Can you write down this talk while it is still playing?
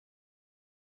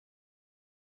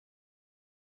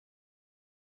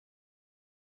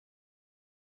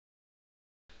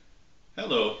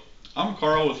Hello, I'm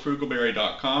Carl with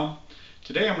frugalberry.com.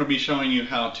 Today I'm going to be showing you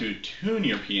how to tune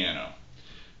your piano.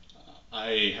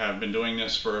 I have been doing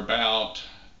this for about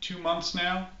 2 months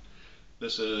now.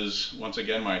 This is once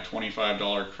again my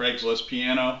 $25 Craigslist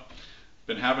piano.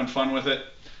 Been having fun with it.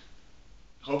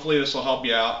 Hopefully this will help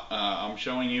you out. I'm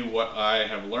showing you what I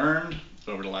have learned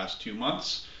over the last 2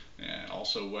 months and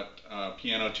also what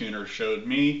Piano Tuner showed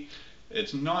me.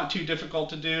 It's not too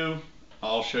difficult to do.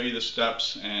 I'll show you the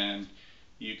steps and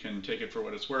you can take it for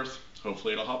what it's worth.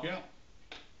 Hopefully it'll help you out.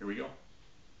 Here we go.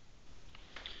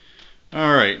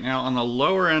 Alright, now on the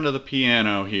lower end of the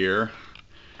piano here,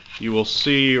 you will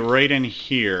see right in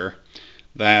here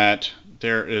that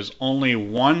there is only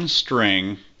one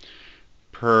string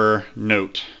per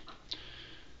note.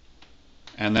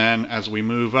 And then as we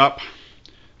move up,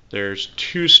 there's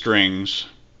 2 strings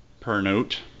per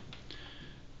note.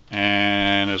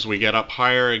 And as we get up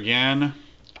higher again,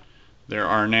 there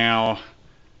are now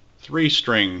 3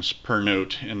 strings per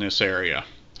note in this area.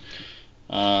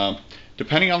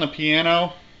 Depending on the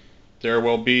piano, there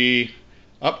will be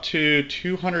up to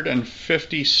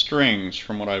 250 strings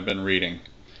from what I've been reading.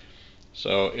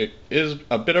 So it is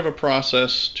a bit of a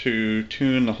process to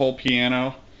tune the whole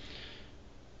piano,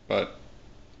 but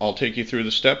I'll take you through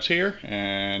the steps here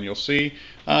and you'll see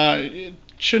it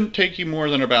shouldn't take you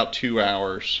more than about 2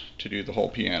 hours to do the whole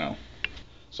piano.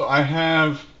 So I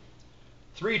have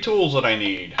 3 tools that I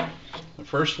need. The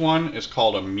first one is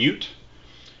called a mute.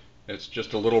 It's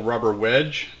just a little rubber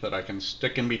wedge that I can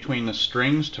stick in between the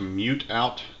strings to mute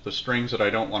out the strings that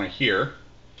I don't want to hear.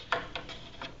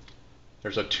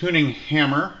 There's a tuning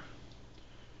hammer,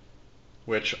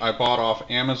 which I bought off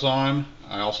Amazon.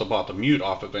 I also bought the mute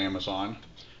off of Amazon.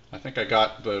 I think I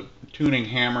got the tuning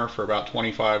hammer for about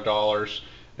 $25.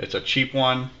 It's a cheap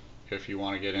one. If you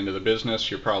want to get into the business,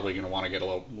 you're probably going to want to get a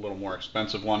little more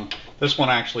expensive one. This one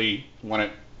actually, when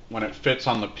it fits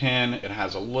on the pin, it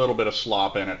has a little bit of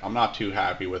slop in it. I'm not too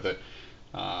happy with it.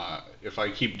 If I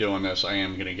keep doing this, I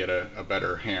am going to get a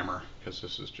better hammer because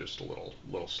this is just a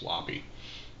little sloppy.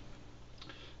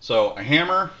 So a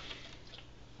hammer,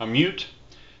 a mute,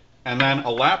 and then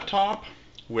a laptop,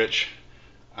 which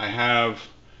I have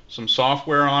some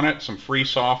software on it, some free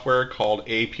software called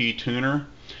AP Tuner.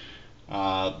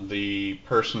 The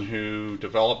person who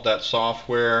developed that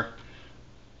software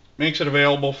makes it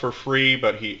available for free,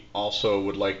 but he also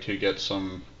would like to get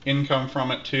some income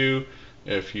from it too.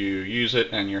 If you use it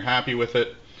and you're happy with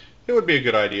it, it would be a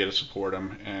good idea to support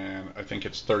him. And I think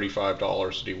it's $35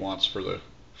 that he wants for the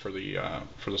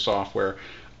software.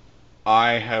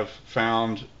 I have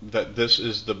found that this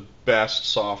is the best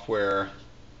software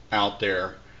out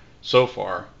there so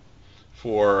far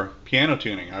for piano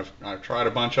tuning. I've tried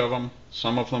a bunch of them.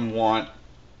 Some of them want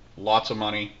lots of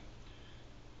money.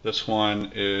 This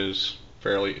one is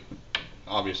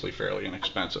obviously fairly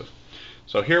inexpensive.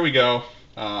 So here we go.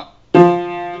 I'm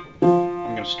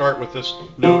going to start with this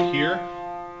note here,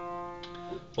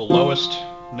 the lowest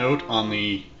note on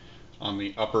the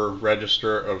upper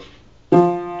register of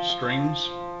strings.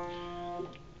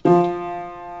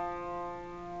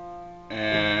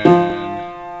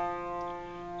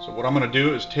 So what I'm going to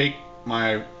do is take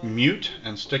my mute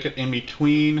and stick it in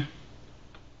between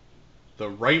the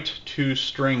right 2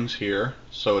 strings here.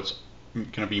 So it's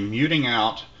going to be muting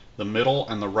out the middle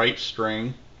and the right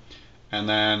string, and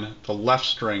then the left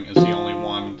string is the only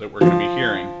one that we're going to be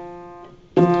hearing.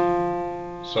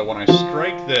 So when I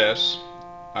strike this,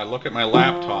 I look at my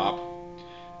laptop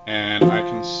and I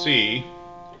can see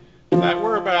that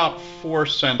we're about 4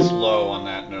 cents low on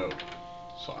that note.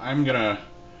 So I'm going to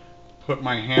put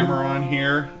my hammer on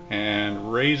here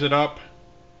and raise it up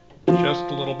just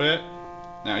a little bit.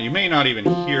 Now you may not even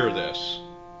hear this.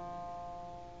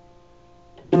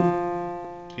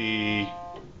 The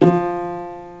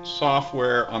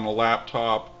software on the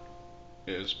laptop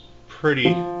is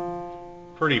pretty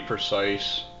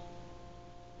precise.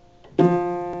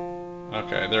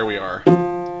 Okay, there we are.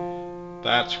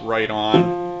 That's right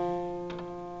on.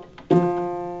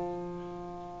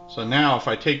 So now if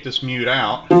I take this mute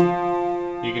out,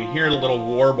 you can hear the little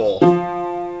warble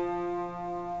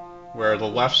where the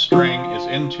left string is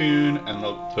in tune and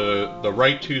the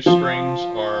right 2 strings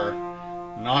are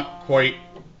not quite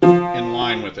in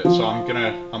line with it. So I'm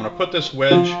gonna put this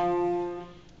wedge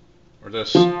or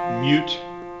this mute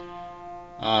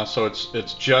so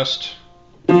it's just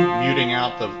muting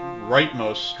out the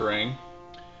rightmost string,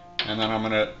 and then I'm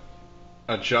gonna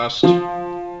adjust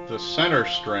the center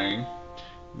string.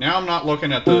 Now I'm not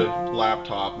looking at the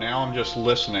laptop, now I'm just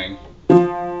listening.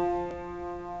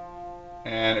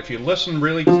 And if you listen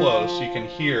really close, you can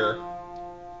hear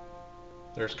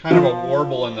there's kind of a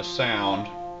warble in the sound.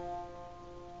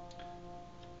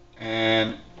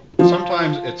 And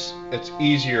sometimes it's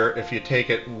easier if you take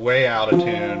it way out of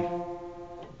tune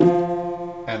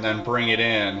and then bring it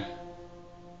in.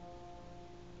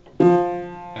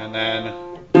 And then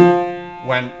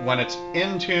when it's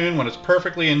in tune, when it's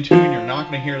perfectly in tune, you're not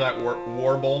going to hear that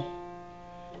warble,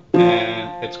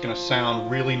 and it's going to sound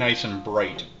really nice and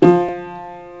bright.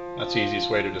 That's the easiest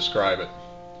way to describe it.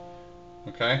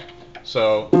 Okay,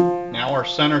 so now our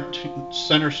center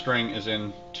string is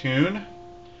in tune,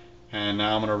 and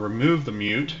now I'm going to remove the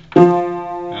mute,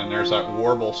 and there's that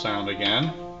warble sound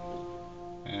again.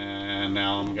 And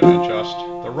now I'm going to adjust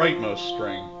the rightmost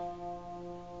string.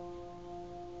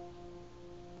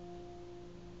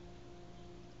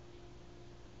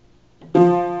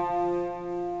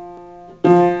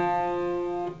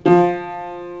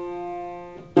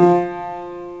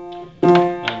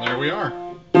 And there we are.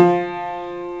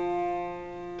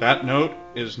 That note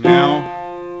is now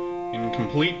in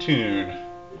complete tune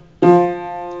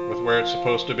with where it's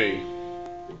supposed to be.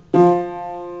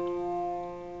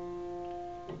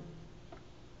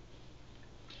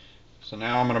 So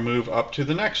now I'm going to move up to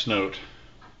the next note.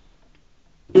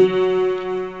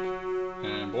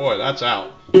 And boy, that's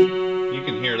out. You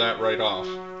can hear that right off.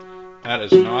 That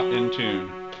is not in tune.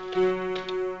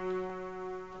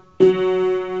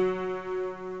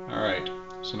 Alright,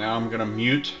 so now I'm going to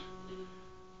mute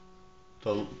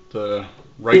the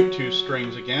right two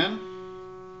strings again.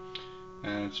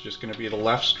 And it's just going to be the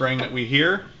left string that we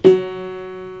hear.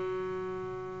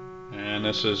 And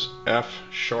this is F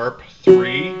sharp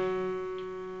 3.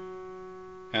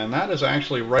 And that is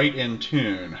actually right in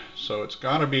tune. So it's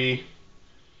got to be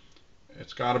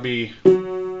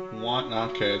one.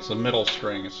 Okay, it's the middle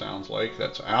string, it sounds like,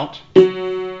 that's out. So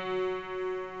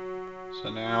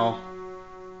now,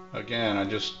 again, I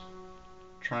just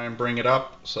try and bring it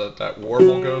up so that that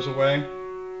warble goes away.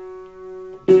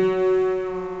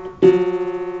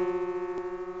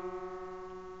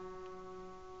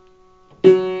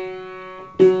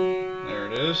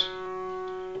 There it is.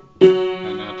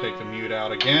 And now take the mute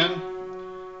out again.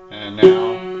 And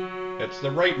now it's the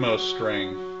rightmost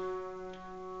string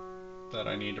that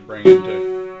I need to bring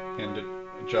into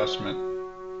adjustment.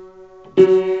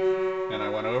 And I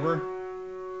went over.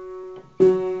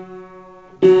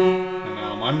 And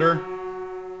now I'm under.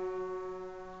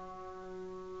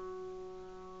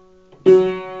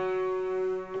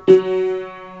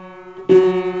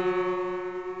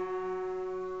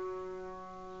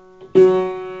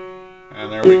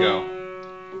 And there we go.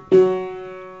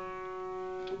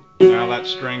 Now that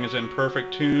string is in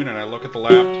perfect tune, and I look at the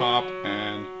laptop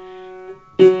and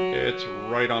it's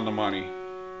right on the money.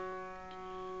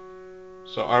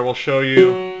 So I will show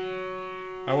you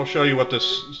what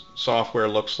this software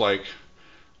looks like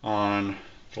on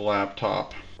the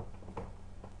laptop.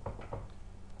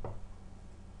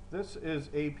 This is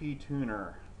AP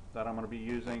Tuner that I'm going to be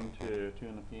using to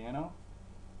tune the piano.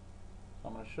 So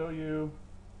I'm going to show you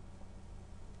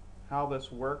how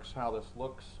this works, how this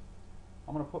looks.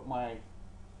 I'm going to put my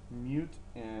mute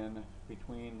in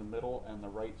between the middle and the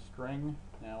right string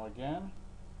now again.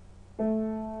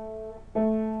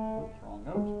 Oops, wrong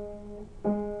note.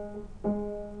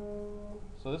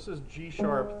 So this is G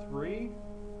sharp 3.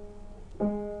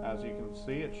 As you can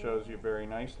see, it shows you very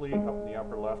nicely up in the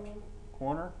upper left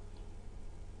corner.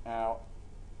 Now,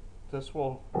 this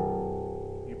will,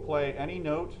 you play any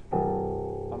note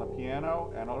on the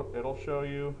piano and it'll show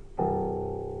you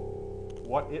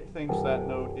what it thinks that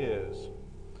note is.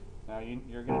 Now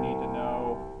you're going to need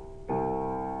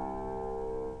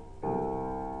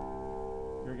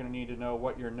to know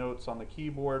what your notes on the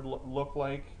keyboard look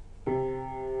like. So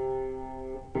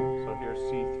here's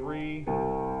C3,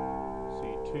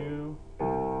 C2,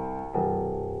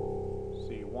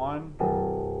 C1.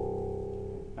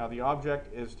 Now the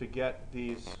object is to get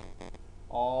these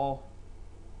all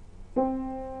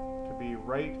to be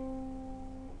right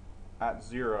at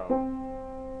 0.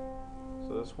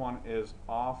 So this one is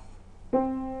off.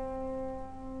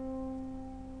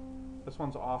 This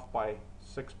one's off by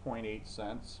 6.8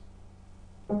 cents.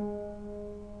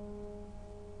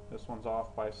 This one's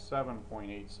off by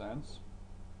 7.8 cents.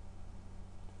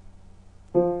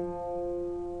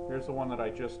 Here's the one that I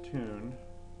just tuned.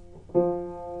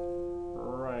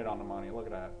 Right on the money. Look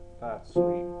at that. That's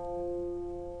sweet.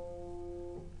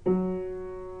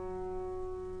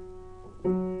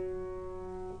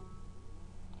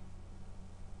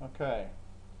 Okay,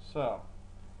 so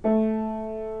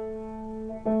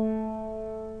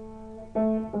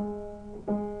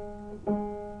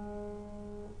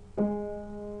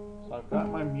I've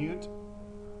got my mute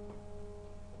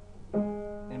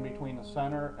in between the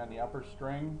center and the upper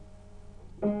string.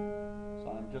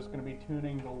 So I'm just going to be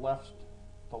tuning the left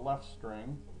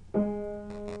string,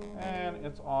 and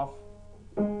it's off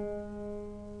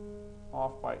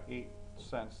by 8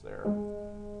 cents there.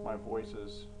 My voice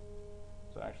is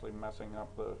actually messing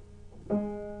up the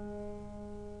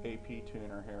AP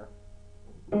tuner here.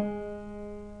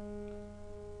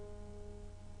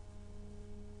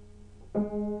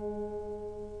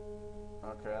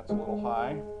 Okay, that's a little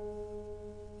high.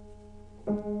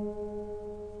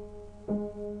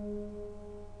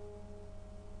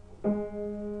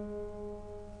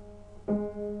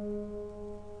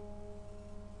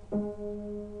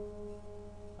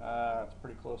 It's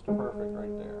pretty close to perfect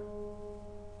right there.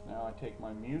 Now I take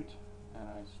my mute and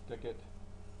I stick it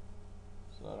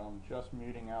so that I'm just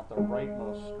muting out the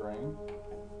rightmost string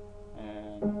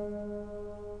and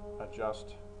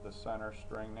adjust the center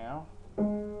string now.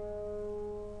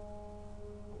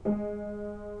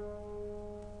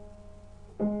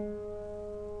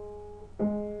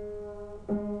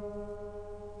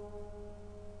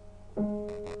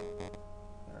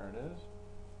 There it is.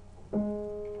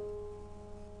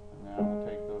 And now we'll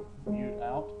take the mute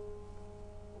out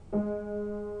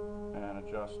and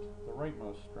adjust the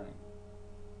rightmost string.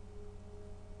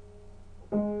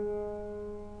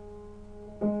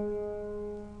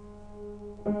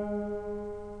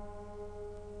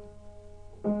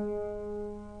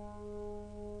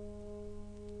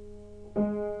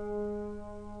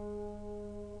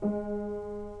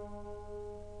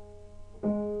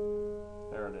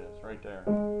 There it is, right there.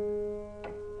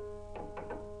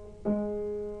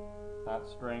 That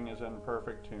string is in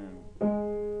perfect tune.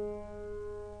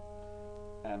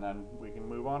 And then we can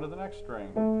move on to the next string.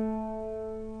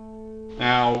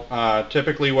 Now,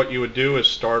 typically what you would do is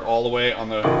start all the way on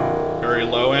the very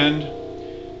low end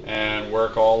and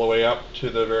work all the way up to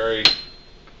the very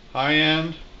high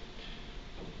end.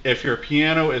 If your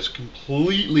piano is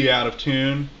completely out of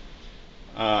tune,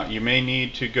 you may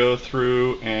need to go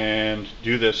through and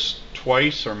do this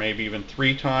twice or maybe even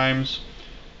 3 times.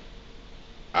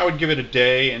 I would give it a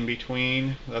day in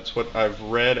between. That's what I've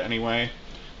read anyway,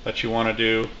 that you want to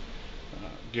do.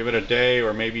 Give it a day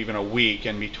or maybe even a week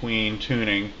in between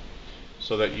tuning,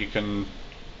 so that you can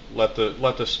let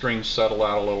the strings settle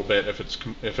out a little bit if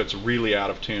it's really out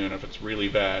of tune, if it's really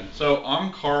bad. So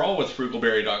I'm Carl with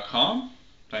frugalberry.com.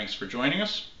 Thanks for joining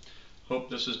us. Hope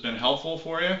this has been helpful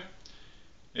for you.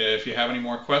 If you have any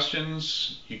more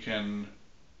questions, you can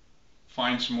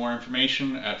find some more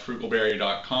information at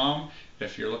frugalberry.com.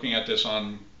 If you're looking at this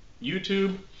on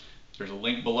YouTube, there's a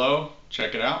link below.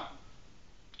 Check it out.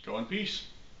 Go in peace.